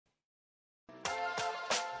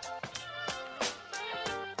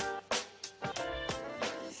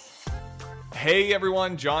Hey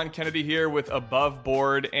everyone, John Kennedy here with Above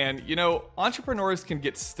Board. And entrepreneurs can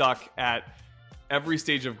get stuck at every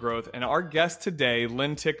stage of growth. And our guest today,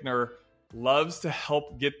 Lynn Tickner, loves to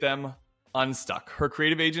help get them unstuck. Her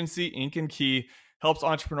creative agency, Ink and Key, helps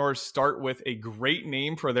entrepreneurs start with a great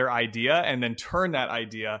name for their idea and then turn that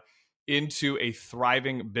idea into a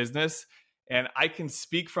thriving business. And I can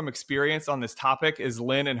speak from experience on this topic as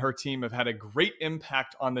Lynn and her team have had a great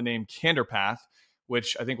impact on the name CandorPath,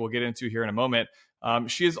 which I think we'll get into here in a moment.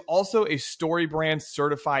 She is also a StoryBrand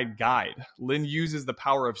certified guide. Lynn uses the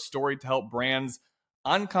power of story to help brands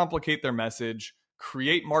uncomplicate their message,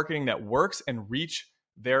 create marketing that works, and reach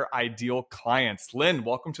their ideal clients. Lynn,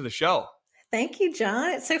 welcome to the show. Thank you,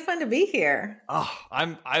 John. It's so fun to be here. Oh,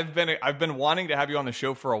 I've been wanting to have you on the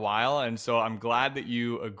show for a while, and so I'm glad that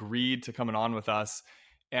you agreed to coming on with us.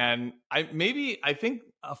 And I think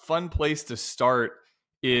a fun place to start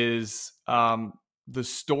is the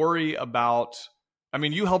story about. I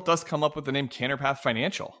mean, you helped us come up with the name CandorPath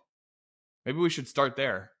Financial. Maybe we should start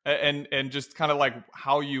there, and just kind of like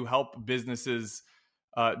how you help businesses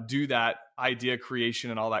do that idea creation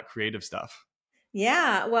and all that creative stuff.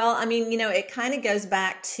 Yeah, well, I mean, it kind of goes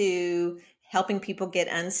back to helping people get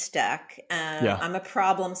unstuck. I'm a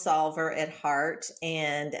problem solver at heart,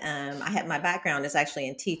 and my background is actually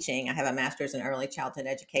in teaching. I have a master's in early childhood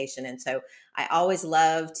education, and so I always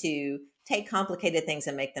love to take complicated things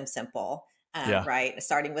and make them simple. Right.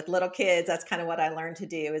 Starting with little kids, that's kind of what I learned to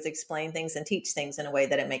do, is explain things and teach things in a way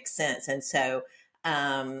that it makes sense. And so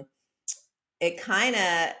my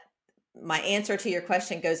answer to your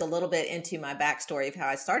question goes a little bit into my backstory of how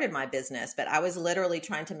I started my business, but I was literally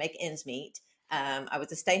trying to make ends meet. I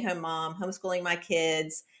was a stay-home mom, homeschooling my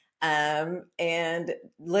kids, and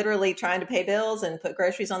literally trying to pay bills and put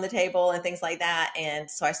groceries on the table and things like that. And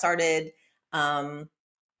so I started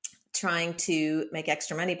trying to make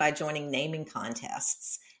extra money by joining naming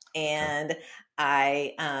contests. And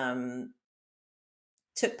I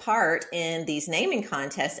took part in these naming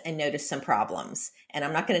contests and noticed some problems. And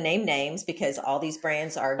I'm not going to name names because all these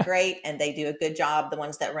brands are great and they do a good job, the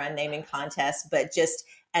ones that run naming contests. But just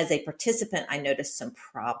as a participant, I noticed some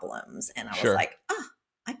problems. And I was like,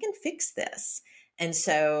 I can fix this. And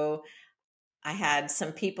so I had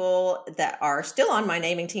some people that are still on my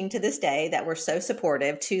naming team to this day that were so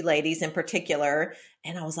supportive, 2 ladies in particular.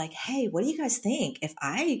 And I was like, hey, what do you guys think? If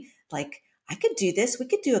I could do this, we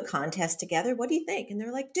could do a contest together. What do you think? And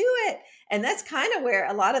they're like, do it. And that's kind of where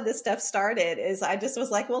a lot of this stuff started, is I just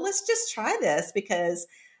was like, well, let's just try this because,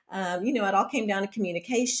 it all came down to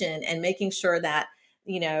communication and making sure that,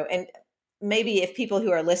 and maybe if people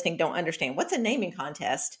who are listening don't understand what's a naming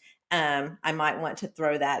contest, I might want to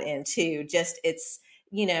throw that in too. Just it's,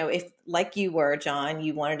 if like you were, John,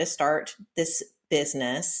 you wanted to start this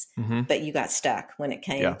business, but you got stuck when it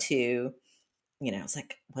came to, it's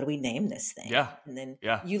like, what do we name this thing? Yeah. And then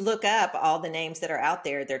you look up all the names that are out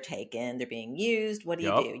there, they're taken, they're being used. What do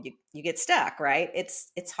you do? You get stuck, right?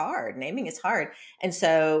 It's hard. Naming is hard. And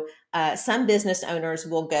so some business owners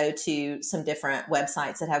will go to some different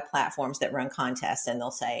websites that have platforms that run contests, and they'll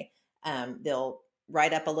say, they'll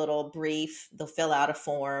write up a little brief, they'll fill out a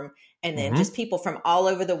form, and then just people from all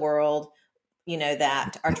over the world,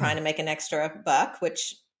 that are trying to make an extra buck,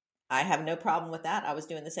 which I have no problem with that. I was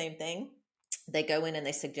doing the same thing. They go in and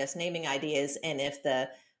they suggest naming ideas. And if the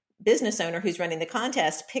business owner who's running the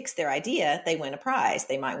contest picks their idea, they win a prize.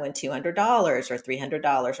 They might win $200 or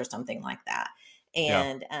 $300 or something like that.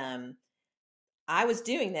 And I was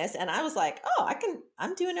doing this and I was like,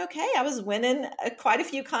 I'm doing okay. I was winning quite a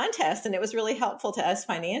few contests, and it was really helpful to us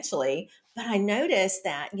financially. But I noticed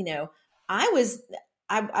that, I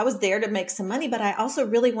was there to make some money, but I also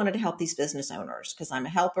really wanted to help these business owners because I'm a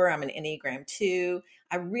helper. I'm an Enneagram 2.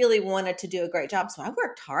 I really wanted to do a great job. So I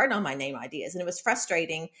worked hard on my name ideas, and it was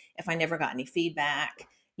frustrating if I never got any feedback,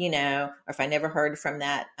 or if I never heard from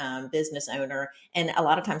that business owner. And a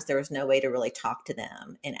lot of times there was no way to really talk to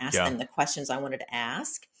them and ask them the questions I wanted to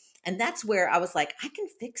ask. And that's where I was like, I can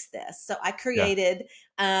fix this. So I created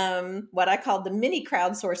what I called the mini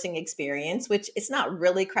crowdsourcing experience, which it's not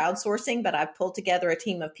really crowdsourcing, but I've pulled together a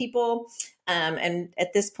team of people. And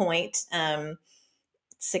at this point,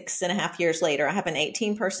 6.5 years later, I have an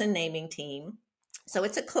 18-person naming team. So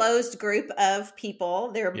it's a closed group of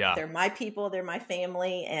people. They're my people, they're my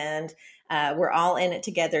family, and we're all in it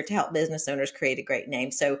together to help business owners create a great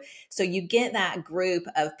name. So you get that group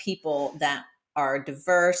of people that are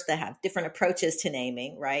diverse, that have different approaches to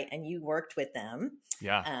naming, right? And you worked with them.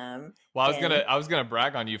 Yeah. Well, I was gonna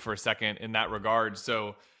brag on you for a second in that regard.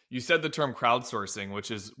 So you said the term crowdsourcing,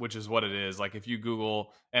 which is what it is. Like if you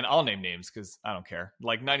Google, and I'll name names because I don't care.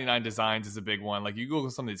 Like 99 Designs is a big one. Like you Google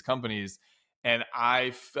some of these companies, And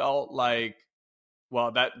I felt like,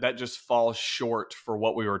 well, that just falls short for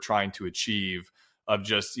what we were trying to achieve of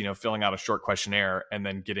just, filling out a short questionnaire and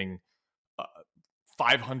then getting uh,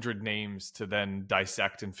 500 names to then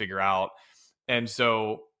dissect and figure out. And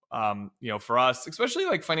so, for us, especially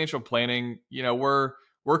like financial planning,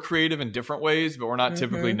 we're creative in different ways, but we're not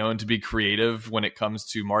typically known to be creative when it comes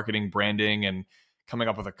to marketing, branding, and coming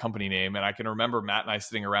up with a company name. And I can remember Matt and I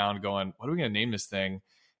sitting around going, what are we going to name this thing?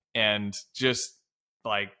 And just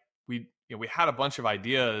like we had a bunch of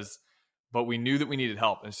ideas, but we knew that we needed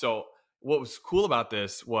help. And so what was cool about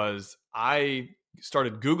this was I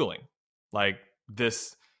started Googling like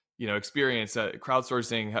this, experience,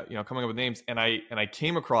 crowdsourcing, coming up with names. And I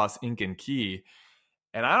came across Ink and Key.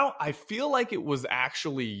 And I feel like it was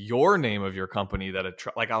actually your name of your company that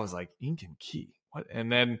I was like, Ink and Key. What?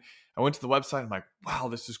 And then I went to the website. I'm like, wow,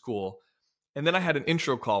 this is cool. And then I had an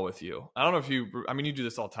intro call with you. I don't know if you do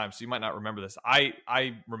this all the time, so you might not remember this. I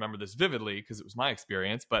remember this vividly because it was my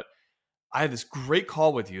experience, but I had this great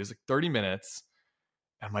call with you. It was like 30 minutes.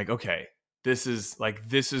 I'm like, okay, this is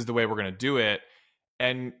the way we're going to do it.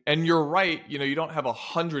 And you're right. You don't have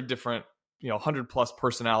 100 different, 100 plus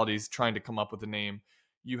personalities trying to come up with a name.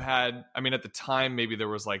 You had, at the time, maybe there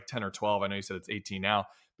was like 10 or 12. I know you said it's 18 now,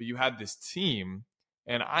 but you had this team.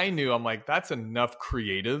 And I knew, I'm like, that's enough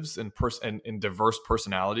creatives and diverse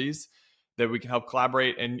personalities that we can help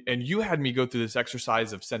collaborate. And you had me go through this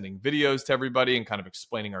exercise of sending videos to everybody and kind of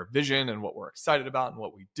explaining our vision and what we're excited about and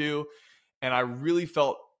what we do. And I really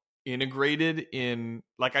felt integrated in,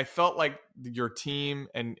 like, I felt like your team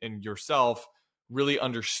and yourself really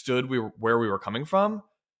understood where we were coming from.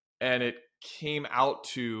 And it came out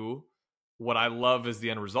to what I love is the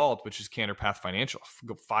end result, which is Candor Path Financial.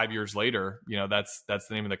 5 years later, that's the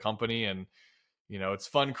name of the company. And, it's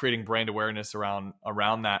fun creating brand awareness around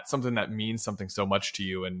that, something that means something so much to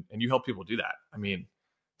you. And you help people do that.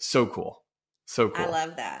 So cool. So cool. I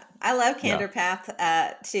love that. I love Candor Path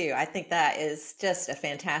too. I think that is just a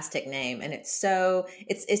fantastic name. And it's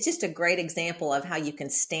just a great example of how you can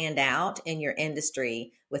stand out in your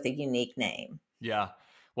industry with a unique name. Yeah.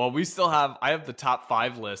 Well, I have the top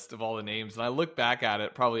 5 list of all the names, and I look back at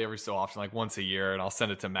it probably every so often, like once a year, and I'll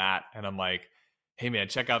send it to Matt, and I'm like, hey man,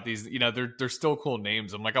 check out these, they're still cool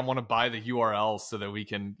names. I'm like, I want to buy the URLs so that we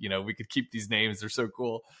can, we could keep these names. They're so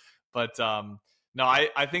cool. But no,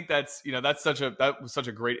 I think that was such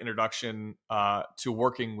a great introduction to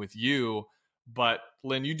working with you. But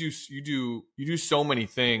Lynn, you do so many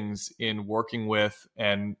things in working with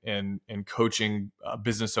and coaching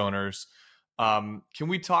business owners. Can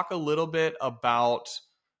we talk a little bit about,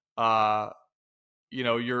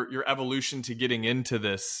 your evolution to getting into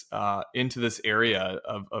this area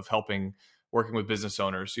of working with business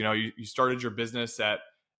owners? You started your business at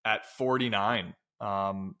 49,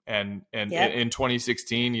 and Yep. in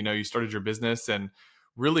 2016, you started your business and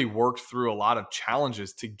really worked through a lot of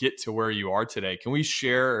challenges to get to where you are today. Can we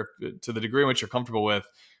share, to the degree in which you're comfortable with,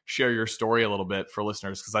 share your story a little bit for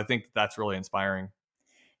listeners? Because I think that's really inspiring.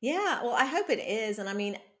 Yeah, well, I hope it is. And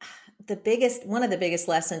one of the biggest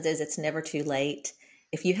lessons is it's never too late.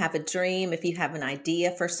 If you have a dream, if you have an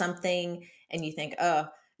idea for something and you think,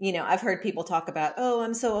 I've heard people talk about, oh,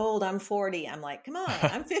 I'm so old, I'm 40. I'm like, come on,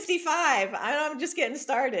 I'm 55. I'm just getting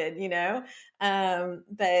started,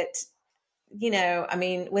 But,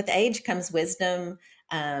 with age comes wisdom.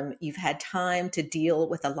 You've had time to deal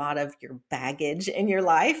with a lot of your baggage in your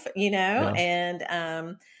life, Yeah.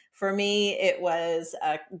 and for me, it was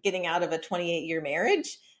getting out of a 28-year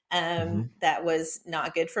marriage that was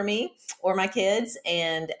not good for me or my kids.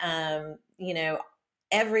 And,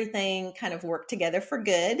 everything kind of worked together for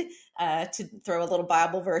good, to throw a little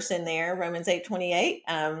Bible verse in there, Romans 8:28.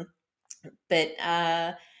 But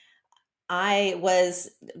I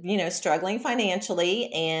was, struggling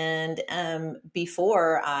financially. And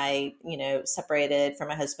before I, separated from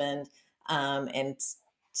my husband and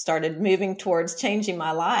started moving towards changing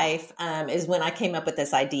my life, is when I came up with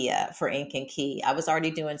this idea for Ink and Key. I was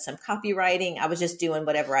already doing some copywriting. I was just doing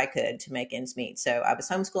whatever I could to make ends meet. So I was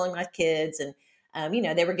homeschooling my kids, and,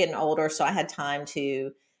 they were getting older. So I had time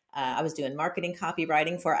to, I was doing marketing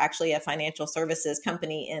copywriting for actually a financial services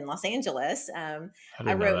company in Los Angeles.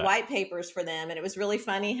 I wrote white papers for them, and it was really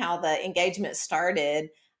funny how the engagement started.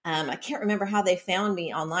 I can't remember how they found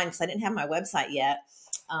me online because I didn't have my website yet.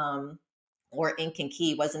 Or Ink and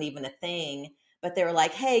Key wasn't even a thing, but they were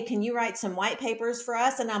like, hey, can you write some white papers for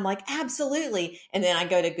us? And I'm like, absolutely. And then I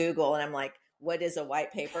go to Google and I'm like, what is a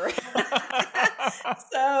white paper?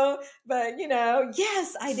 So, but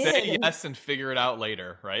yes, I did. Say yes and figure it out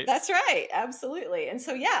later, right? That's right. Absolutely. And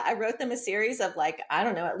so, yeah, I wrote them a series of I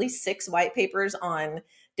don't know, at least 6 white papers on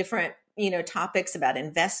different, topics about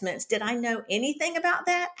investments. Did I know anything about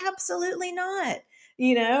that? Absolutely not.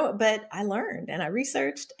 But I learned and I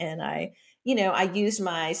researched and I used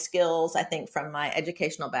my skills, I think, from my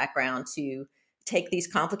educational background to take these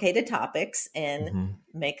complicated topics and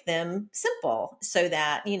Mm-hmm. make them simple so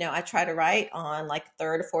that, I try to write on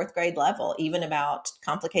 3rd or 4th grade level, even about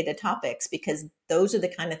complicated topics, because those are the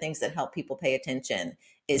kind of things that help people pay attention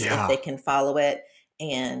is if they can follow it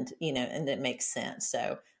and, and it makes sense. So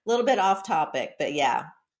a little bit off topic, but yeah.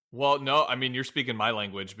 Well, no, I mean, you're speaking my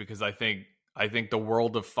language because I think the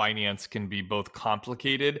world of finance can be both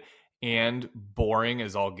complicated and boring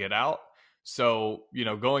as all get out. So,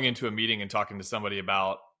 going into a meeting and talking to somebody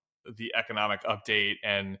about the economic update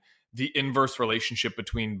and the inverse relationship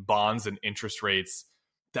between bonds and interest rates,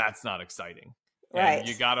 that's not exciting. Right. And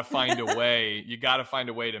you got to find a way,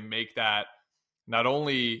 to make that not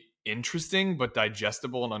only interesting, but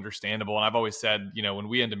digestible and understandable. And I've always said, when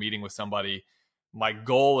we end a meeting with somebody, my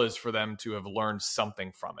goal is for them to have learned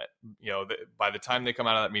something from it. By the time they come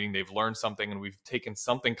out of that meeting, they've learned something, and we've taken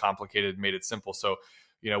something complicated and made it simple. So,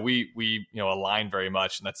 we align very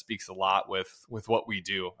much, and that speaks a lot with what we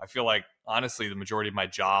do. I feel like, honestly, the majority of my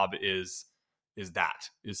job is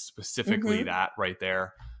specifically that right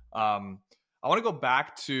there. I want to go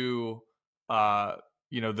back to,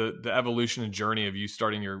 the evolution and journey of you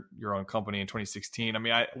starting your own company in 2016. I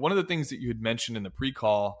mean, one of the things that you had mentioned in the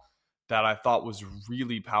pre-call that I thought was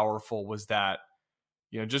really powerful was that,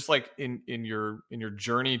 just like in your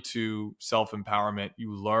journey to self-empowerment,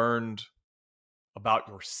 you learned about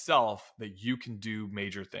yourself that you can do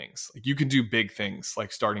major things. Like you can do big things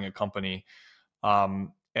like starting a company,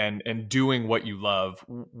 and doing what you love.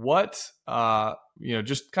 What,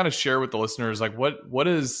 just kind of share with the listeners, like what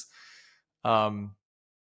is, gosh,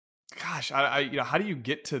 how do you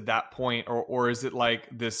get to that point? Or is it like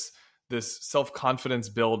this self-confidence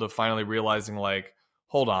build of finally realizing like,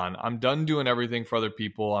 hold on, I'm done doing everything for other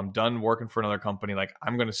people. I'm done working for another company. Like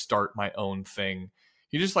I'm going to start my own thing.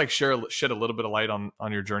 You just shed a little bit of light on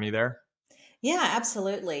your journey there? Yeah,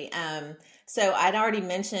 absolutely. So I'd already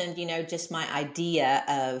mentioned, just my idea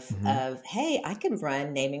of, hey, I could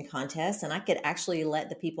run naming contests and I could actually let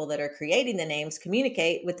the people that are creating the names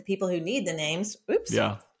communicate with the people who need the names. Oops.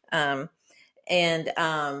 Yeah. Kind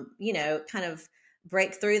of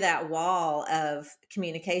break through that wall of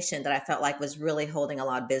communication that I felt like was really holding a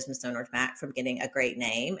lot of business owners back from getting a great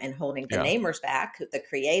name and holding the namers back, the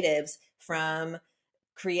creatives, from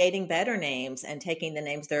creating better names and taking the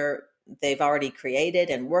names they've already created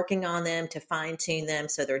and working on them to fine tune them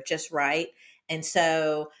so they're just right. And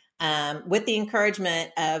so with the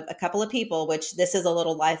encouragement of a couple of people, which this is a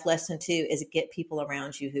little life lesson too, is get people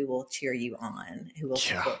around you who will cheer you on, who will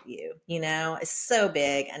support you. It's so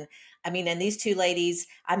big. And I mean, and these 2 ladies,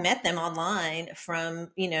 I met them online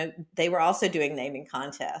from, they were also doing naming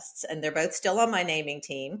contests, and they're both still on my naming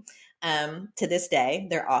team to this day.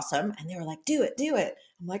 They're awesome. And they were like, do it.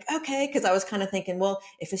 I'm like, okay. Cause I was kind of thinking, well,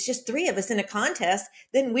 if it's just 3 of us in a contest,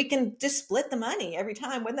 then we can just split the money every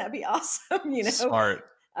time. Wouldn't that be awesome? Smart.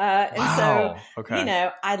 And wow. so, Okay.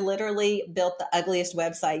 I literally built the ugliest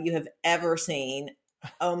website you have ever seen.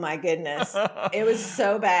 Oh my goodness. It was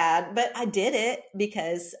so bad, but I did it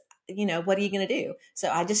because, what are you going to do? So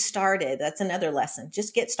I just started. That's another lesson.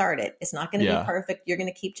 Just get started. It's not going to be perfect. You're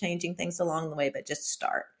going to keep changing things along the way, but just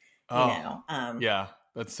start, yeah,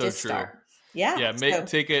 that's so true. Start. Yeah.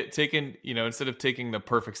 Taking, instead of taking the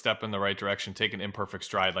perfect step in the right direction, take an imperfect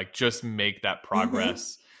stride, like just make that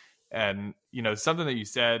progress. And, something that you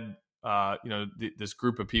said, this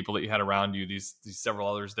group of people that you had around you, these several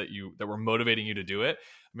others that were motivating you to do it.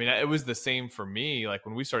 I mean, it was the same for me. Like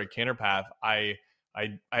when we started Canterpath, I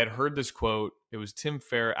had heard this quote. It was Tim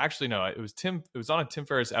Ferriss. Actually, no, it was on a Tim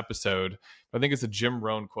Ferriss episode. I think it's a Jim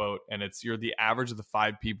Rohn quote, and it's, you're the average of the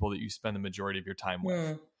 5 people that you spend the majority of your time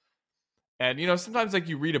with. And, sometimes like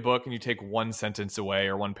you read a book and you take one sentence away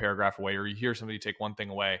or one paragraph away, or you hear somebody take one thing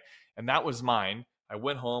away. And that was mine. I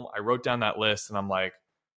went home, I wrote down that list, and I'm like,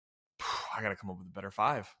 I got to come up with a better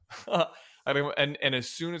 5. And as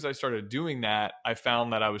soon as I started doing that, I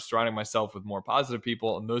found that I was surrounding myself with more positive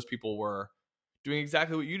people, and those people were doing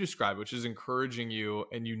exactly what you described, which is encouraging you.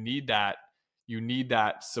 And you need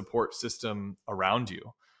that support system around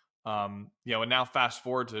you. And now fast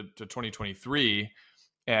forward to 2023,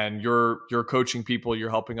 and you're coaching people, you're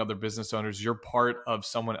helping other business owners, you're part of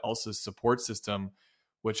someone else's support system,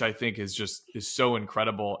 which I think is so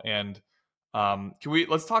incredible. And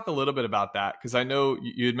Let's talk a little bit about that, because I know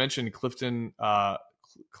you had mentioned Clifton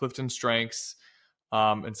Strengths,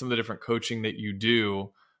 and some of the different coaching that you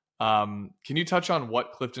do. Can you touch on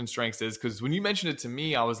what Clifton Strengths is? Because when you mentioned it to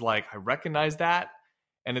me, I was like, I recognize that.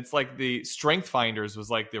 And it's like the Strength Finders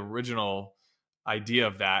was like the original idea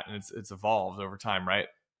of that. And it's evolved over time, right?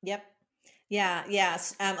 Yep. Yeah.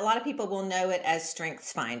 Yes. A lot of people will know it as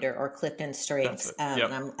Strengths Finder or Clifton Strengths.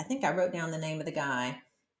 Yep. I think I wrote down the name of the guy,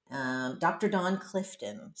 Dr. Don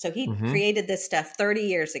Clifton. So he Mm-hmm. created this stuff 30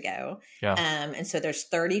 years ago. Yeah. And so there's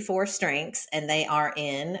 34 strengths, and they are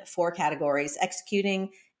in 4 categories: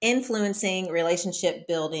 executing, influencing, relationship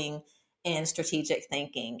building, and strategic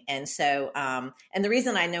thinking. And so, and the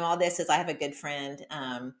reason I know all this is I have a good friend,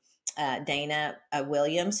 Dana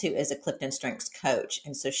Williams, who is a Clifton Strengths coach.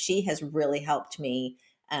 And so she has really helped me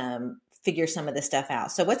figure some of this stuff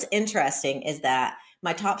out. So what's interesting is that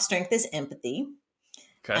my top strength is empathy.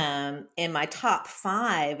 Okay. And my top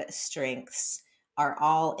 5 strengths are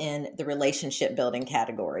all in the relationship building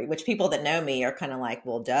category, which people that know me are kind of like,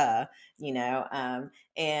 well, duh, you know.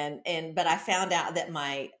 But I found out that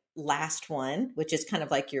my last one, which is kind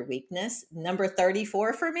of like your weakness, number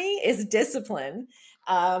 34 for me, is discipline,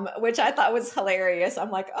 which I thought was hilarious.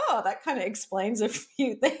 I'm like, oh, that kind of explains a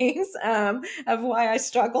few things of why I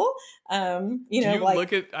struggle. Do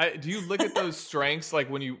you look at those strengths, like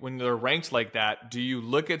when they're ranked like that? Do you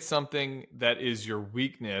look at something that is your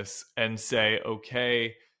weakness and say,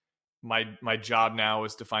 okay, my job now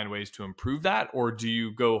is to find ways to improve that? Or do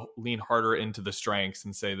you go lean harder into the strengths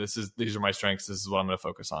and say, these are my strengths, this is what I'm going to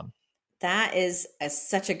focus on? That is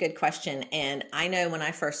such a good question. And I know when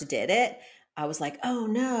I first did it, I was like, oh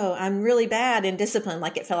no, I'm really bad in discipline.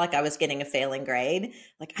 Like it felt like I was getting a failing grade.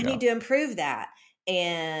 Like I need to improve that.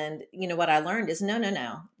 And you know what I learned is no.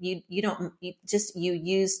 You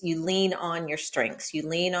lean on your strengths, you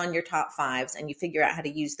lean on your top 5s, and you figure out how to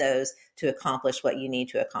use those to accomplish what you need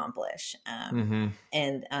to accomplish. So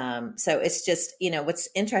it's just, what's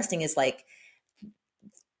interesting is like,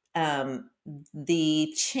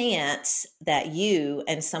 the chance that you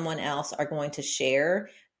and someone else are going to share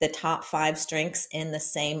the top 5 strengths in the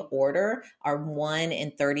same order are 1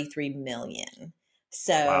 in 33 million.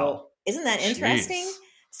 So wow. Isn't that interesting? Jeez.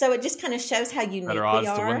 So it just kind of shows how unique better odds we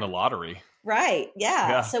are to win the lottery. Right.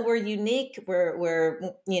 Yeah. So we're unique.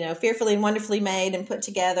 We're fearfully and wonderfully made and put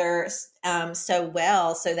together so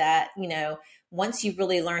well, so that, once you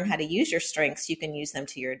really learn how to use your strengths, you can use them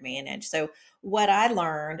to your advantage. So what I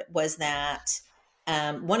learned was that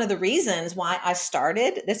one of the reasons why I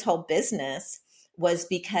started this whole business was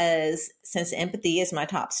because, since empathy is my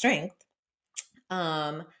top strength,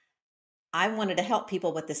 I wanted to help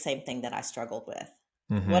people with the same thing that I struggled with.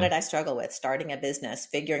 Mm-hmm. What did I struggle with? Starting a business,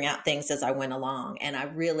 figuring out things as I went along. And I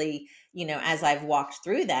really, as I've walked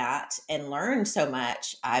through that and learned so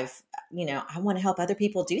much, I want to help other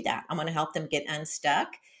people do that. I want to help them get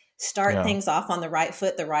unstuck, start things off on the right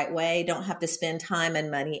foot, the right way. Don't have to spend time and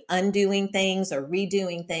money undoing things or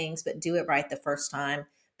redoing things, but do it right the first time.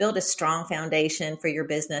 Build a strong foundation for your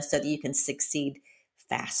business so that you can succeed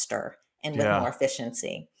faster and with more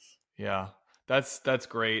efficiency. Yeah, that's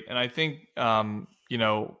great. And I think, some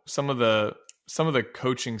of the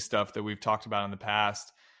coaching stuff that we've talked about in the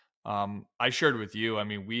past, I shared with you. I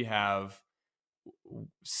mean, we have,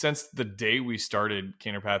 since the day we started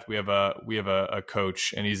Canterpath, we have a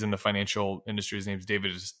coach, and he's in the financial industry. His name's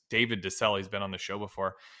David DeSell. He's been on the show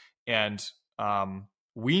before. And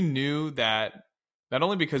we knew that not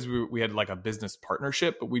only because we had like a business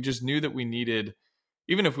partnership, but we just knew that we needed,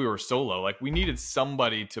 even if we were solo, like we needed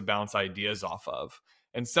somebody to bounce ideas off of.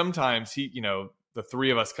 And sometimes the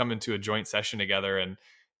 3 of us come into a joint session together, and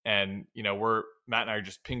Matt and I are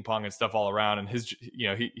just ping pong and stuff all around. And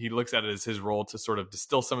he looks at it as his role to sort of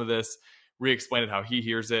distill some of this, re-explain it how he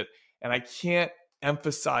hears it. And I can't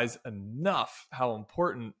emphasize enough how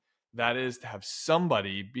important that is, to have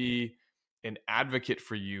somebody be an advocate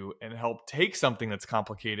for you and help take something that's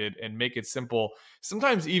complicated and make it simple.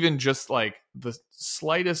 Sometimes even just like the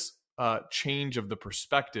slightest change of the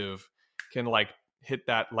perspective can like hit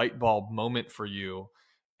that light bulb moment for you.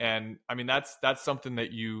 And I mean, that's something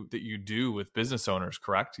that you do with business owners,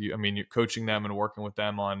 correct? You're coaching them and working with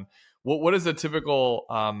them on what is a typical,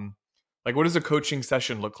 what does a coaching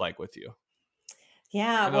session look like with you?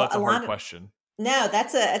 Yeah. I know that's a hard question. No,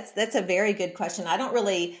 that's a very good question. I don't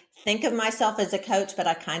really think of myself as a coach, but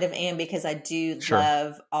I kind of am, because I do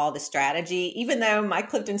love all the strategy. Even though my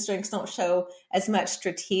Clifton strengths don't show as much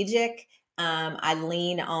strategic, I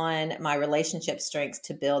lean on my relationship strengths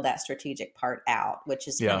to build that strategic part out, which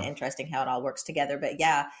is kind of interesting how it all works together. But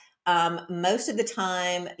most of the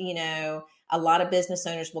time, a lot of business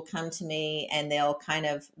owners will come to me and they'll kind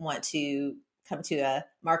of want to come to a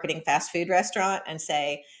marketing fast food restaurant and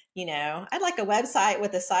say, I'd like a website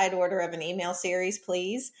with a side order of an email series,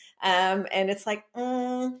 please. And it's like,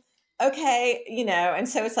 okay, and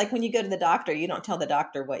so it's like when you go to the doctor, you don't tell the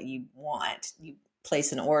doctor what you want. You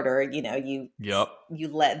place an order, you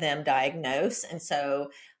let them diagnose. And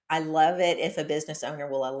so I love it if a business owner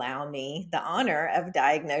will allow me the honor of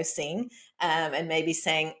diagnosing, and maybe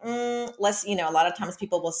saying, let's, a lot of times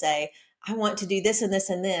people will say, I want to do this and this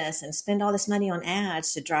and this and spend all this money on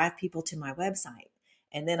ads to drive people to my website.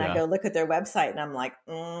 And then I go look at their website and I'm like,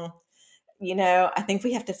 I think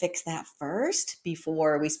we have to fix that first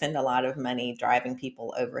before we spend a lot of money driving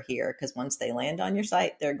people over here. Because once they land on your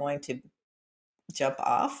site, they're going to jump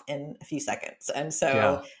off in a few seconds. And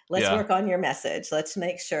so let's work on your message. Let's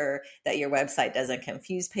make sure that your website doesn't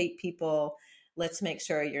confuse people. Let's make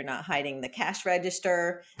sure you're not hiding the cash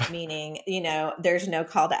register, meaning, there's no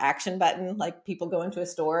call to action button. Like people go into a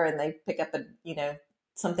store and they pick up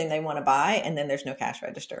something they want to buy, and then there's no cash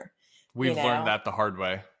register. We've learned that the hard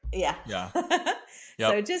way. Yeah. Yep.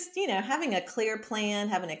 So just, having a clear plan,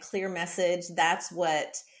 having a clear message, that's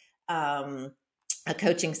what a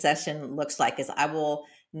coaching session looks like. Is I will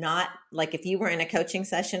not, like if you were in a coaching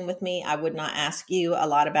session with me, I would not ask you a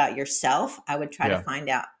lot about yourself. I would try to find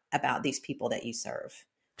out about these people that you serve.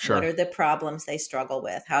 Sure. What are the problems they struggle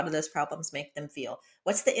with? How do those problems make them feel?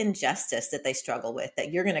 What's the injustice that they struggle with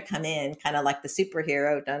that you're going to come in kind of like the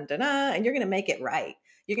superhero, dun, dun, dun, and you're going to make it right.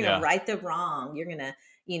 You're going to right the wrong. You're going to,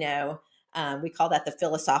 we call that the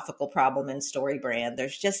philosophical problem in StoryBrand.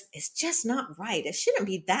 It's just not right. It shouldn't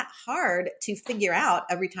be that hard to figure out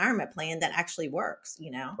a retirement plan that actually works,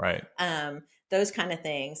 Right. Those kind of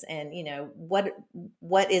things. And,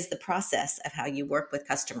 what is the process of how you work with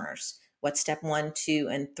customers? What's step 1, 2,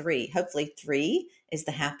 and 3? Hopefully 3 is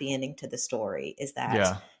the happy ending to the story, is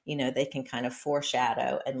that, they can kind of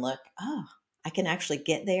foreshadow and look, I can actually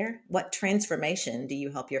get there. What transformation do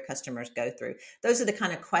you help your customers go through? Those are the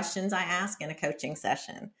kind of questions I ask in a coaching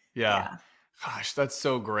session. Yeah. Gosh, that's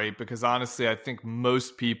so great, because honestly, I think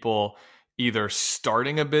most people either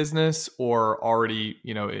starting a business or already,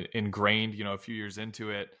 ingrained, a few years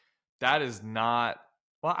into it, that is not,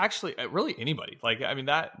 well, actually, really anybody. Like, I mean,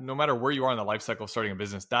 that no matter where you are in the life cycle of starting a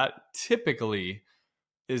business, that typically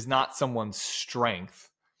is not someone's strength.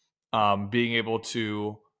 Being able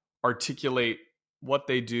to articulate what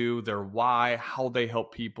they do, their why, how they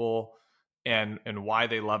help people, and why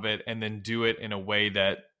they love it, and then do it in a way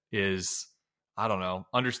that is, I don't know,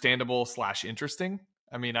 understandable / interesting.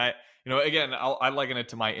 I mean, again, I liken it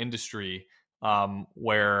to my industry,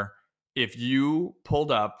 where if you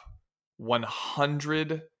pulled up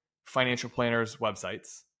 100 financial planners'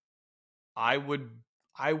 websites, I would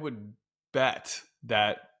bet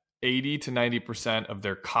that 80 to 90% of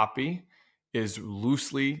their copy is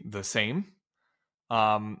loosely the same.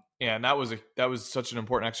 And that was such an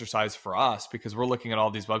important exercise for us, because we're looking at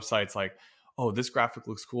all these websites like, oh, this graphic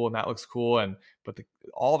looks cool and that looks cool. But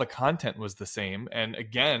all the content was the same. And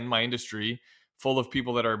again, my industry full of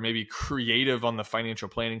people that are maybe creative on the financial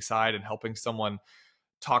planning side and helping someone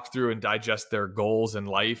talk through and digest their goals in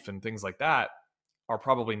life and things like that, are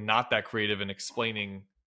probably not that creative in explaining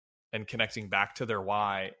and connecting back to their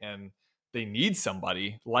why. And they need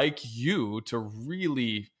somebody like you to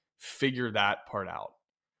really figure that part out.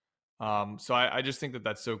 So I just think that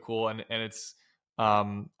that's so cool. And it's,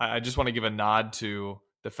 I just want to give a nod to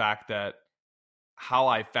the fact that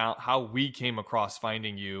how we came across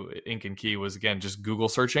finding you, Ink and Key, was again, just Google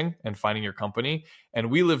searching and finding your company.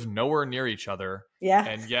 And we live nowhere near each other. Yeah.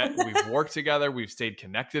 And yet we've worked together. We've stayed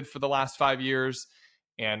connected for the last 5 years.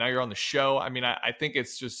 And now you're on the show. I mean, I think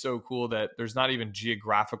it's just so cool that there's not even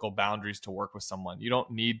geographical boundaries to work with someone. You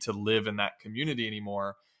don't need to live in that community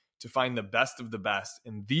anymore to find the best of the best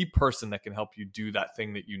and the person that can help you do that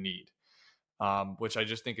thing that you need, which I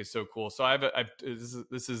just think is so cool. So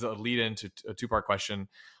this is a lead into a 2-part question.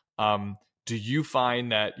 Do you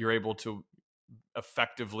find that you're able to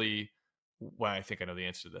effectively, well, I think I know the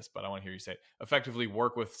answer to this, but I want to hear you say it, effectively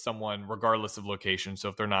work with someone regardless of location? So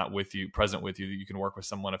if they're not present with you, you can work with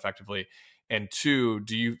someone effectively. And 2,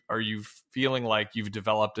 are you feeling like you've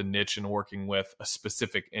developed a niche in working with a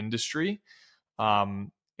specific industry?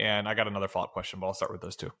 And I got another follow-up question, but I'll start with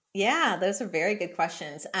those 2. Yeah, those are very good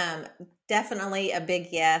questions. Definitely a big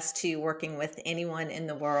yes to working with anyone in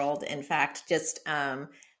the world. In fact,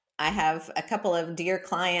 I have a couple of dear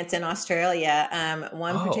clients in Australia.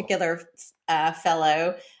 One particular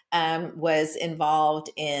fellow was involved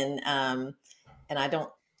in, and I don't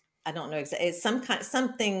know exactly, it's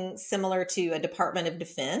something similar to a Department of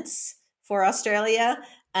Defense for Australia.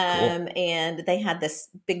 Cool. And they had this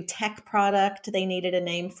big tech product they needed a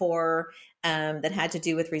name for, that had to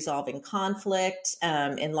do with resolving conflict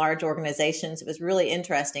in large organizations. It was really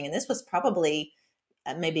interesting. And this was probably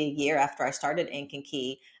maybe a year after I started Ink and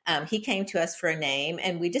Key. He came to us for a name,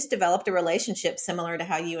 and we just developed a relationship similar to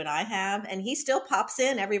how you and I have. And he still pops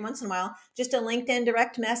in every once in a while, just a LinkedIn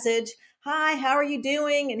direct message. Hi, how are you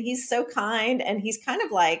doing? And he's so kind. And he's kind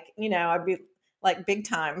of like, I'd be like big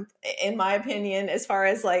time in my opinion, as far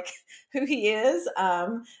as like who he is.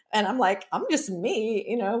 And I'm like, I'm just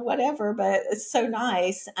me, whatever, but it's so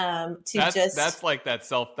nice That's like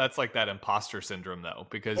that's like that imposter syndrome though,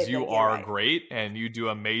 because you yeah, are right. great and you do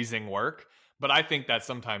amazing work. But I think that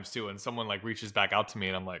sometimes too, and someone like reaches back out to me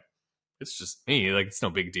and I'm like, it's just me, like it's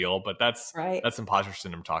no big deal. But Right. that's imposter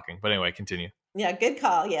syndrome talking. But anyway, continue. Yeah, good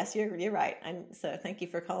call. Yes, you're right. And so thank you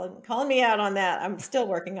for calling me out on that. I'm still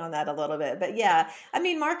working on that a little bit. But yeah, I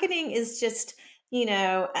mean, marketing is just,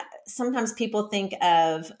 sometimes people think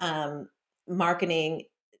of marketing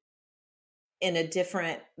in a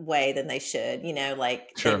different way than they should,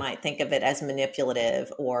 like they Sure. might think of it as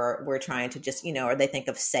manipulative, or we're trying to just, or they think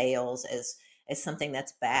of sales as something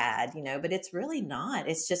that's bad, but it's really not.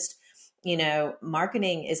 It's just,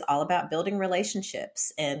 marketing is all about building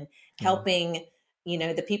relationships and Yeah. helping,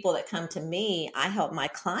 the people that come to me. I help my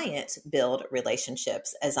clients build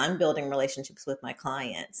relationships as I'm building relationships with my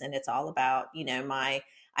clients. And it's all about, I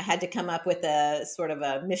had to come up with a sort of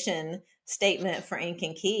a mission statement for Ink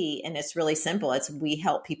and Key, and it's really simple. It's we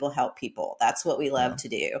help people help people. That's what we love Yeah. to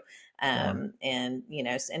do. Yeah. And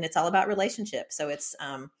and it's all about relationships. So it's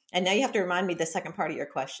and now you have to remind me the second part of your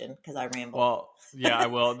question because I rambled. Well, yeah, I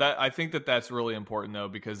will. I think that's really important though,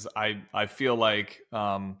 because I feel like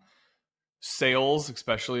sales,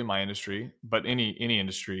 especially in my industry, but any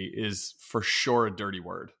industry, is for sure a dirty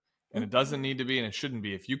word. And it Mhm. doesn't need to be, and it shouldn't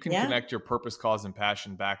be. If you can Yeah. connect your purpose, cause, and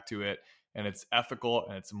passion back to it, and it's ethical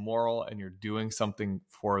and it's moral, and you're doing something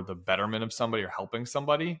for the betterment of somebody or helping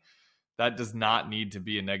somebody, that does not need to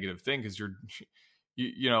be a negative thing, because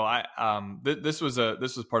this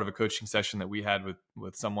was part of a coaching session that we had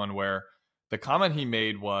with someone where the comment he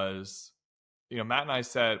made was, Matt and I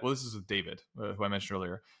said, well, this is with David, who I mentioned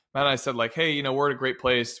earlier. Matt and I said, like, hey, we're at a great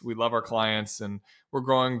place. We love our clients and we're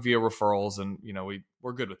growing via referrals, and,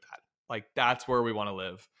 we're good with that. Like, that's where we want to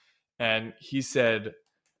live. And he said,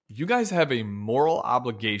 you guys have a moral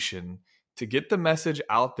obligation to get the message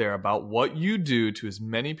out there about what you do to as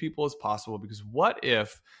many people as possible. Because what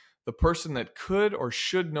if the person that could or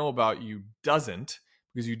should know about you doesn't,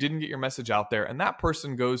 because you didn't get your message out there, and that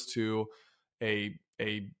person goes to a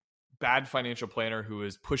bad financial planner who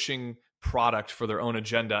is pushing product for their own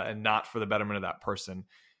agenda and not for the betterment of that person.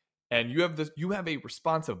 And you have a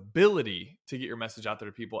responsibility to get your message out there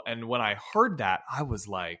to people. And when I heard that, I was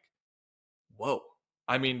like, whoa.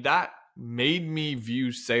 I mean, that made me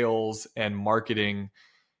view sales and marketing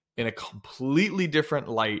in a completely different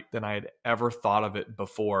light than I had ever thought of it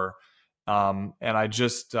before. And I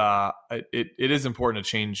just, it is important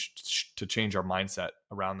to change our mindset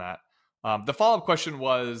around that. The follow-up question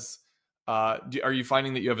was, are you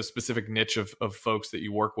finding that you have a specific niche of folks that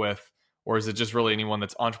you work with, or is it just really anyone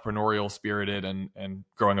that's entrepreneurial spirited and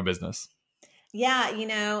growing a business?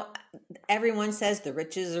 Yeah, everyone says the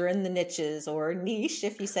riches are in the niches, or niche,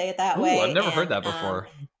 if you say it that Ooh, I've way. never heard And that before.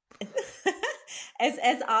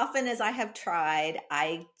 as often as I have tried,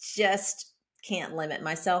 I just can't limit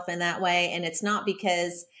myself in that way. And it's not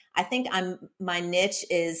because I think my niche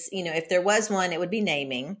is, if there was one, it would be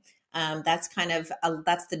naming. That's kind of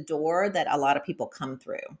that's the door that a lot of people come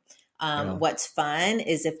through. Yeah. What's fun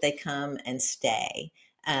is if they come and stay.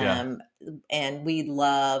 Yeah. And we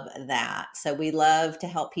love that. So we love to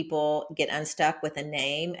help people get unstuck with a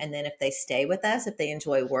name. And then if they stay with us, if they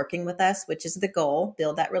enjoy working with us, which is the goal,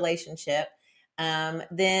 build that relationship,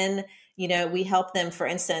 then, we help them. For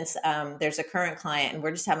instance, there's a current client and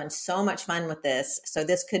we're just having so much fun with this. So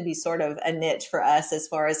this could be sort of a niche for us, as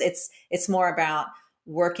far as it's more about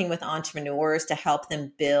working with entrepreneurs to help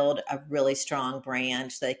them build a really strong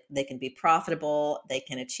brand so they can be profitable, they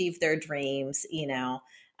can achieve their dreams, Yeah.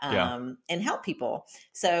 and help people.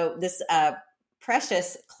 So this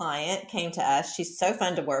precious client came to us. She's so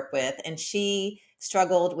fun to work with, and she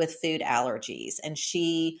struggled with food allergies. And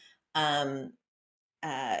she um,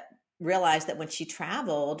 uh, realized that when she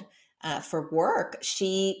traveled for work,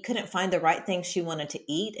 she couldn't find the right thing she wanted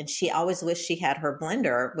to eat. And she always wished she had her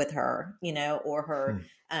blender with her, or her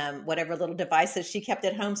Hmm. whatever little devices she kept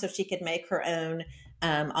at home so she could make her own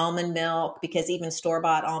almond milk, because even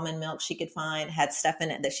store-bought almond milk she could find had stuff in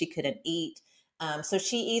it that she couldn't eat. So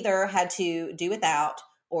she either had to do without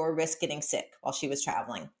or risk getting sick while she was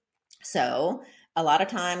traveling. So a lot of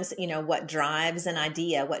times, what drives an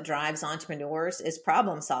idea, what drives entrepreneurs is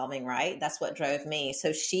problem solving, right? That's what drove me.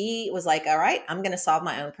 So she was like, all right, I'm going to solve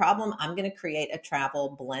my own problem. I'm going to create a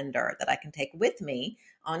travel blender that I can take with me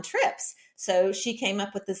on trips. So she came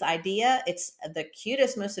up with this idea. It's the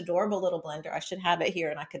cutest, most adorable little blender. I should have it here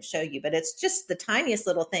and I could show you, but it's just the tiniest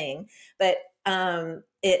little thing. But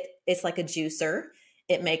it's like a juicer.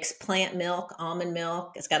 It makes plant milk, almond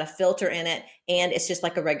milk. It's got a filter in it, and it's just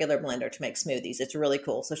like a regular blender to make smoothies. It's really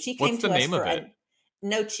cool. So she came What's the to us name for of it?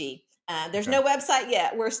 Noci. There's no website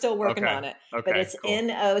yet. We're still working on it, but it's cool.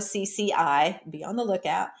 Nocci. Be on the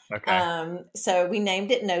lookout. So we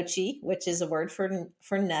named it Noci, which is a word for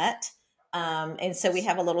nut. And so we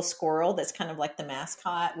have a little squirrel that's kind of like the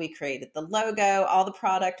mascot. We created the logo, all the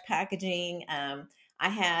product packaging. I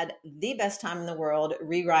had the best time in the world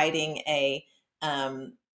rewriting a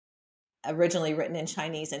originally written in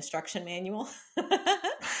Chinese instruction manual,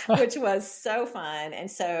 which was so fun. And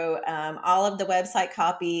so all of the website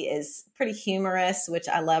copy is pretty humorous, which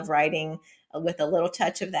I love writing with a little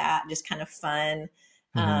touch of that, just kind of fun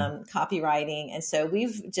copywriting. And so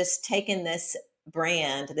we've just taken this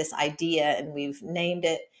brand, this idea, and we've named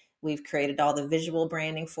it. We've created all the visual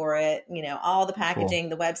branding for it, all the packaging,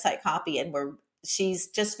 the website copy, and she's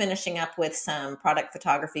just finishing up with some product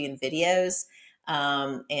photography and videos.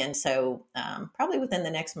 And so probably within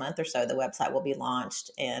the next month or so, the website will be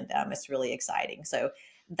launched, and it's really exciting. So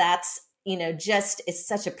that's, it's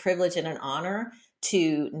such a privilege and an honor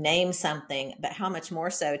to name something, but how much more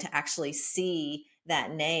so to actually see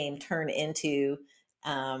that name turn into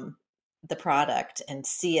the product and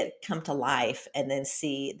see it come to life and then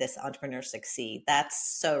see this entrepreneur succeed.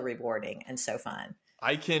 That's so rewarding and so fun.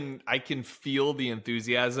 I can feel the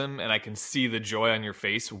enthusiasm and I can see the joy on your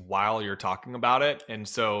face while you're talking about it. And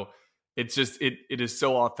so it's just, it is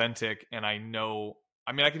so authentic. And I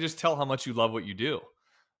can just tell how much you love what you do.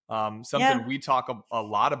 Something we talk a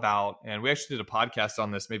lot about, and we actually did a podcast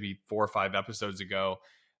on this maybe 4 or 5 episodes ago,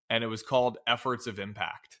 and it was called Efforts of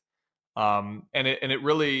Impact. And it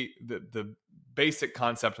really, the basic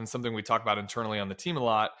concept and something we talk about internally on the team a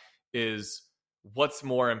lot is, what's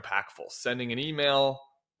more impactful, sending an email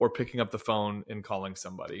or picking up the phone and calling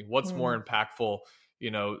somebody? What's more impactful,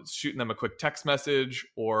 shooting them a quick text message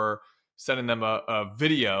or sending them a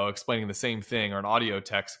video explaining the same thing, or an audio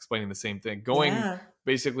text explaining the same thing, going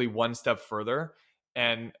basically one step further.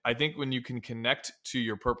 And I think when you can connect to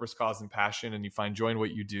your purpose, cause, and passion, and you find joy in what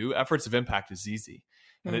you do, Efforts of Impact is easy.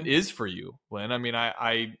 And it is for you, Lynn. I mean,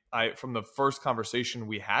 I from the first conversation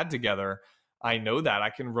we had together, I know that I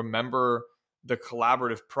can remember the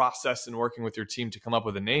collaborative process in working with your team to come up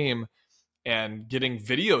with a name, and getting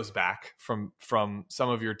videos back from some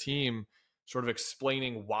of your team sort of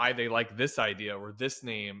explaining why they like this idea or this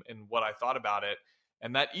name and what I thought about it.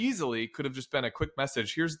 And that easily could have just been a quick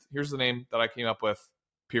message. Here's the name that I came up with,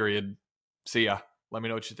 period. See ya. Let me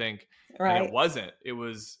know what you think. Right. And it wasn't. It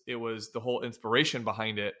was the whole inspiration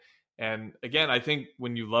behind it. And again, I think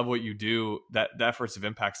when you love what you do, that the Efforts of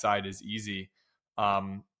Impact side is easy.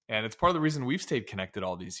 And it's part of the reason we've stayed connected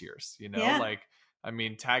all these years,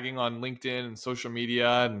 tagging on LinkedIn and social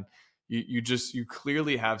media, and you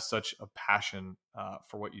clearly have such a passion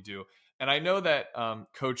for what you do. And I know that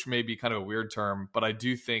coach may be kind of a weird term, but I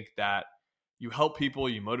do think that you help people,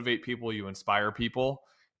 you motivate people, you inspire people.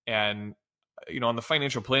 And, on the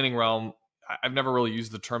financial planning realm, I've never really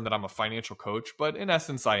used the term that I'm a financial coach, but in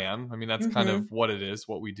essence, I am. I mean, that's kind of what it is,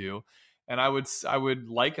 what we do. And I would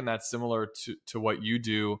liken that similar to what you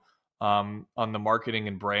do on the marketing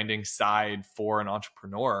and branding side for an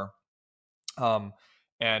entrepreneur.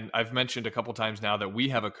 And I've mentioned a couple times now that we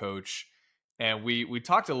have a coach, and we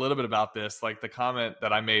talked a little bit about this. Like, the comment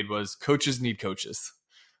that I made was, coaches need coaches.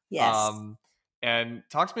 Yes. And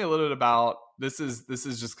talk to me a little bit about, this is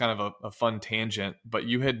just kind of a fun tangent, but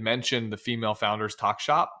you had mentioned the Female Founders Talk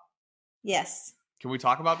Shop. Yes. Can we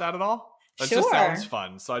talk about that at all? That Sure. just sounds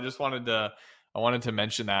fun. So I wanted to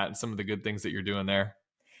mention that and some of the good things that you're doing there.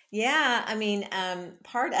 Yeah, I mean,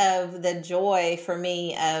 part of the joy for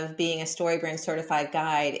me of being a StoryBrand certified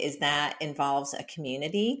guide is that involves a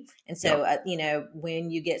community. And so,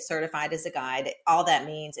 when you get certified as a guide, all that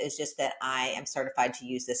means is just that I am certified to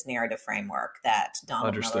use this narrative framework that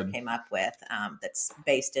Donald Miller came up with, that's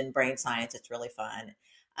based in brain science. It's really fun.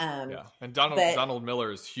 And Donald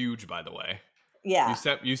Miller is huge, by the way. Yeah.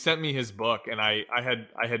 You sent me his book, and I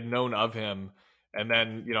had known of him. And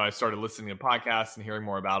then, I started listening to podcasts and hearing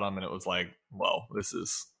more about him, and it was like, whoa, this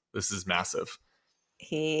is massive.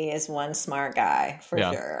 He is one smart guy for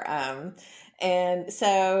sure. And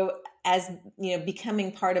so, as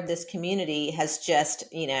becoming part of this community has just,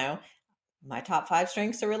 My top 5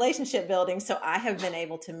 strengths are relationship building. So I have been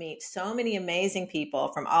able to meet so many amazing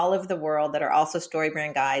people from all over the world that are also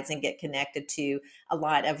StoryBrand guides and get connected to a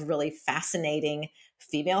lot of really fascinating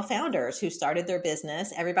female founders who started their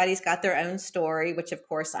business. Everybody's got their own story, which of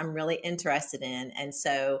course I'm really interested in. And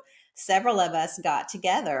so several of us got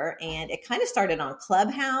together and it kind of started on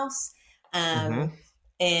Clubhouse. Um,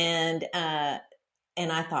 and and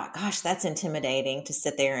I thought, gosh, that's intimidating to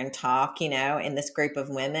sit there and talk, in this group of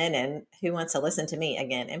women. And who wants to listen to me?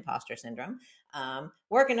 Again, imposter syndrome.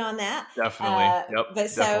 Working on that. Definitely. Yep. But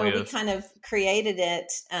so we kind of created it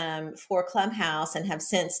for Clubhouse and have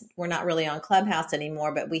since, we're not really on Clubhouse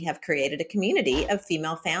anymore, but we have created a community of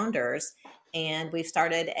female founders. And we've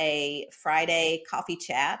started a Friday coffee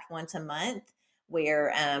chat once a month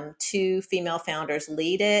where 2 female founders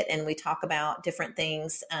lead it. And we talk about different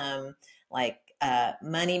things like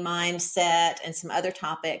money mindset and some other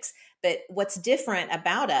topics. But what's different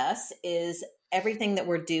about us is everything that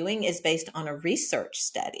we're doing is based on a research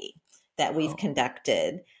study that we've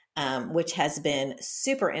conducted, which has been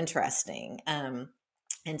super interesting.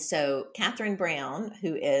 And so Catherine Brown,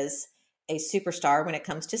 who is a superstar when it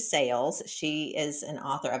comes to sales, she is an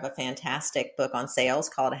author of a fantastic book on sales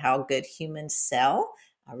called How Good Humans Sell.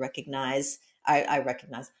 I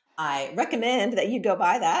recommend that you go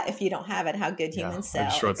buy that if you don't have it. How Good Humans Sell.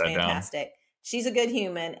 It's fantastic. Down. She's a good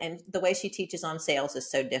human, and the way she teaches on sales is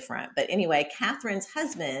so different. But anyway, Catherine's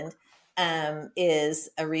husband is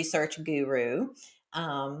a research guru.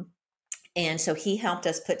 And so he helped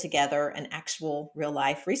us put together an actual real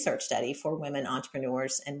life research study for women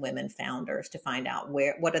entrepreneurs and women founders to find out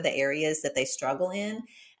what are the areas that they struggle in.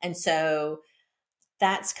 And so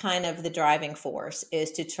that's kind of the driving force,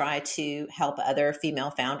 is to try to help other female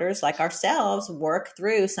founders like ourselves work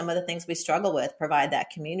through some of the things we struggle with, provide that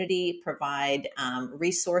community, provide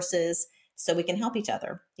resources so we can help each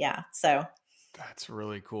other. Yeah. So that's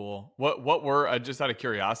really cool. What were, just out of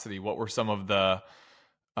curiosity, what were some of the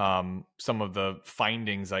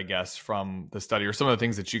findings, I guess, from the study, or some of the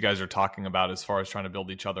things that you guys are talking about as far as trying to build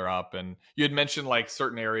each other up? And you had mentioned like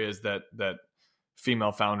certain areas that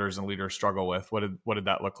female founders and leaders struggle with. What did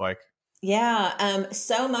that look like? Yeah.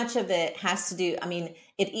 So much of it has to do,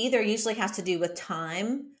 it either usually has to do with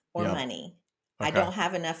time or money. Okay. I don't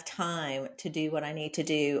have enough time to do what I need to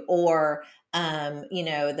do, or,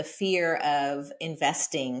 the fear of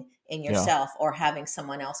investing in yourself or having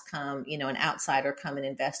someone else come, an outsider come and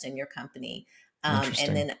invest in your company. And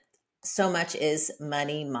then so much is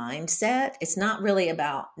money mindset. It's not really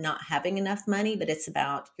about not having enough money, but it's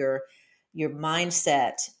about your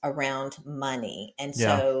mindset around money. And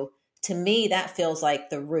so to me, that feels like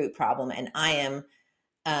the root problem. And I am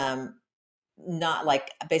not,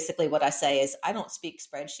 like, basically what I say is I don't speak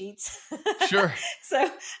spreadsheets. Sure. So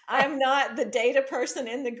I'm not the data person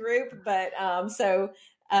in the group, but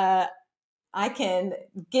I can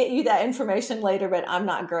get you that information later, but I'm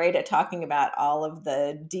not great at talking about all of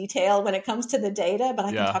the detail when it comes to the data, but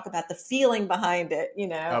I can talk about the feeling behind it,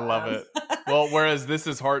 I love it. Well, whereas this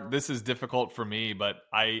is hard, this is difficult for me, but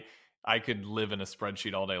I could live in a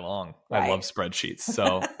spreadsheet all day long. Right. I love spreadsheets.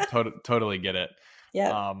 So totally get it.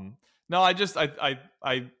 Yeah. No,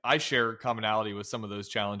 I share commonality with some of those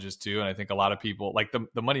challenges too. And I think a lot of people like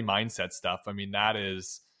the money mindset stuff. That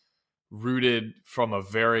is rooted from a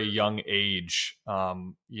very young age,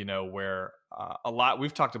 where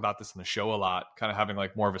we've talked about this in the show a lot, kind of having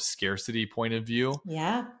like more of a scarcity point of view,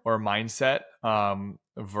 or mindset,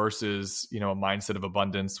 versus, a mindset of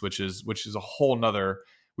abundance, which is a whole nother,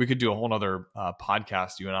 we could do a whole nother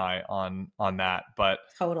podcast, you and I, on that. But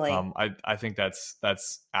totally, I think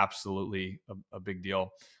that's absolutely a big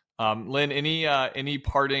deal. Lynn, any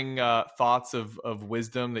parting thoughts of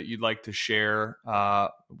wisdom that you'd like to share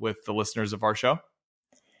with the listeners of our show?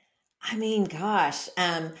 Gosh,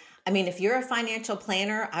 if you're a financial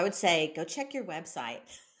planner, I would say go check your website.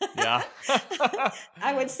 Yeah.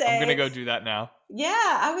 I would say I'm going to go do that now.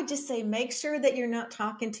 Yeah. I would just say, make sure that you're not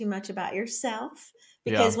talking too much about yourself,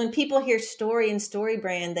 because when people hear story and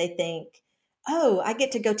StoryBrand, they think, oh, I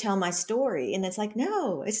get to go tell my story. And it's like,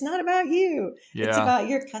 no, it's not about you. Yeah. It's about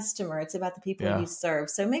your customer. It's about the people you serve.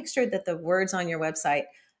 So make sure that the words on your website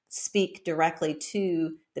speak directly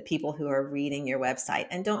to the people who are reading your website,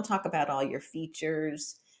 and don't talk about all your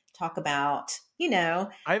features. Talk about,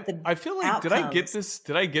 I feel like, outcomes.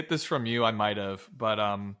 Did I get this from you? I might've, but,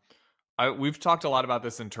 we've talked a lot about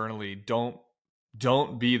this internally.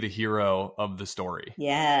 Don't be the hero of the story.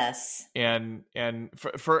 Yes. And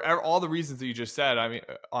for all the reasons that you just said,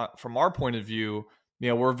 from our point of view,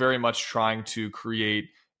 we're very much trying to create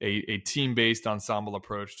a team-based ensemble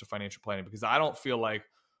approach to financial planning, because I don't feel like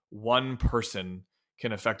one person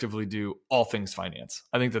can effectively do all things finance.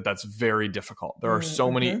 I think that that's very difficult. There are so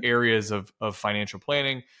many areas of financial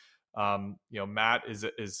planning. Matt is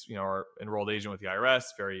our enrolled agent with the IRS,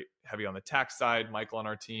 very heavy on the tax side. Michael on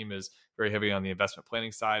our team is very heavy on the investment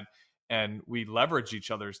planning side, and we leverage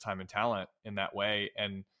each other's time and talent in that way.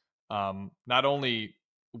 And not only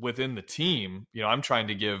within the team, I'm trying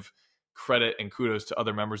to give credit and kudos to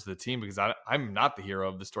other members of the team, because I'm not the hero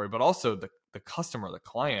of the story, but also the customer, the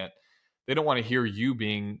client. They don't want to hear you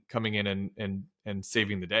coming in and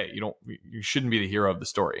saving the day. You shouldn't be the hero of the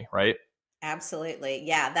story, right? Absolutely.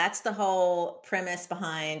 Yeah. That's the whole premise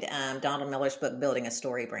behind Donald Miller's book, Building a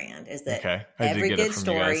Story Brand, is that every good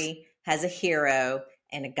story has a hero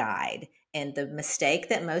and a guide. And the mistake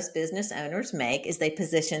that most business owners make is they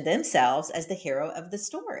position themselves as the hero of the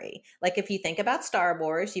story. Like if you think about Star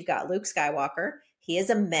Wars, you've got Luke Skywalker. He is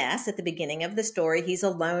a mess at the beginning of the story. He's a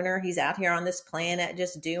loner. He's out here on this planet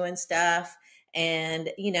just doing stuff. And,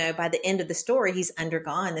 by the end of the story, he's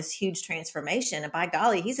undergone this huge transformation. And by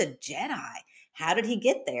golly, he's a Jedi. How did he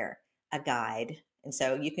get there? A guide. And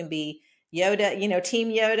so you can be Yoda, Team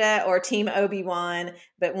Yoda or Team Obi-Wan.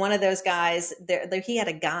 But one of those guys, he had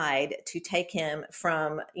a guide to take him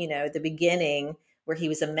from, the beginning where he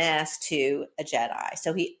was a mess to a Jedi.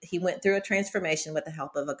 So he went through a transformation with the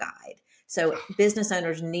help of a guide. So business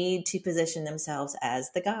owners need to position themselves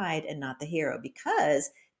as the guide and not the hero, because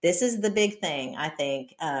this is the big thing, I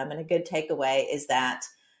think, and a good takeaway is that,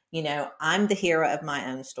 I'm the hero of my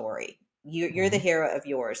own story. You're the hero of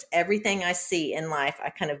yours. Everything I see in life,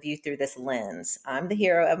 I kind of view through this lens. I'm the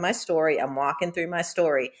hero of my story. I'm walking through my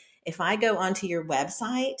story. If I go onto your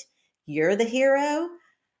website, you're the hero.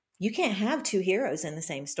 You can't have two heroes in the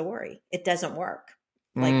same story. It doesn't work.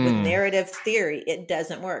 Like with narrative theory, it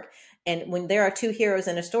doesn't work. And when there are two heroes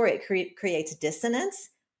in a story, it creates dissonance.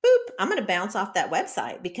 Boop, I'm going to bounce off that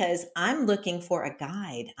website because I'm looking for a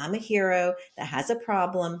guide. I'm a hero that has a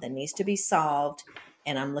problem that needs to be solved,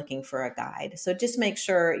 and I'm looking for a guide. So just make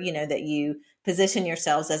sure, that you position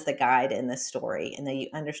yourselves as the guide in this story, and that you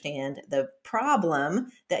understand the problem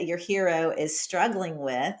that your hero is struggling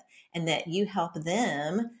with, and that you help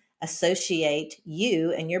them associate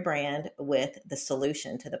you and your brand with the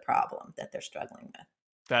solution to the problem that they're struggling with.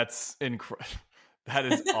 That's incredible. That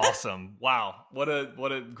is awesome. Wow. What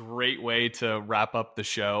a great way to wrap up the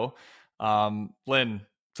show. Lynn,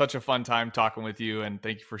 such a fun time talking with you, and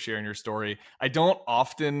thank you for sharing your story. I don't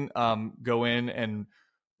often go in and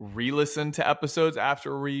re-listen to episodes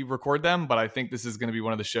after we record them, but I think this is going to be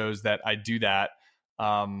one of the shows that I do that,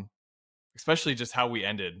 especially just how we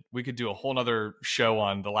ended. We could do a whole nother show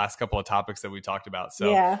on the last couple of topics that we talked about.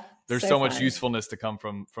 So there's so much usefulness to come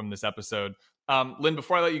from this episode. Lynn,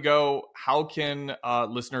 before I let you go, how can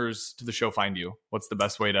listeners to the show find you? What's the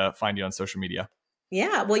best way to find you on social media?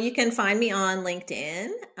 Yeah, well, you can find me on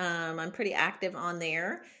LinkedIn. I'm pretty active on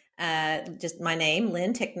there. Just my name,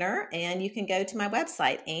 Lynn Tickner. And you can go to my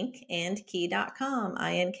website, inkandkey.com,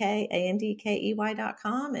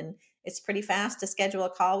 inkandkey.com. And it's pretty fast to schedule a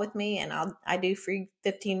call with me. And I do free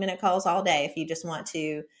 15-minute calls all day. If you just want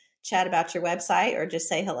to chat about your website or just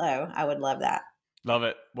say hello, I would love that. Love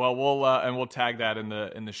it. Well, we'll tag that in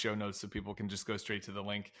the show notes so people can just go straight to the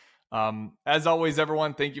link. As always,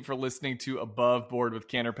 everyone, thank you for listening to Above Board with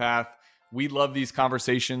CandorPath. We love these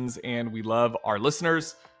conversations and we love our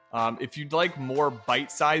listeners. If you'd like more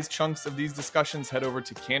bite-sized chunks of these discussions, head over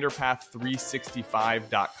to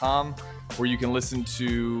CandorPath365.com, where you can listen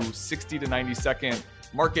to 60 to 90 second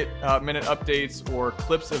market minute updates or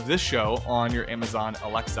clips of this show on your Amazon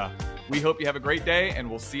Alexa. We hope you have a great day, and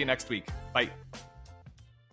we'll see you next week. Bye.